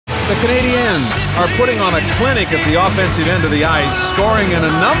The Canadiens are putting on a clinic at the offensive end of the ice, scoring in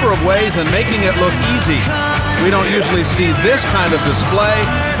a number of ways and making it look easy. We don't usually see this kind of display,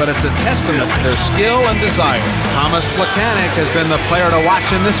 but it's a testament to their skill and desire. Tomas Plekanec has been the player to watch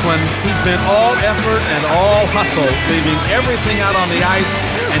in this one. He's been all effort and all hustle, leaving everything out on the ice,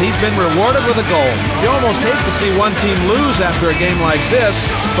 and he's been rewarded with a goal. You almost hate to see one team lose after a game like this.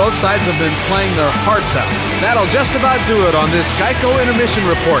 Both sides have been playing their hearts out. That'll just about do it on this Geico Intermission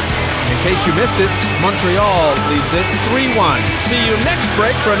Report. In case you missed it, Montreal leads it 3-1. See you next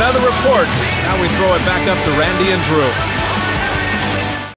break for another report. Now we throw it back up to Randy and Drew.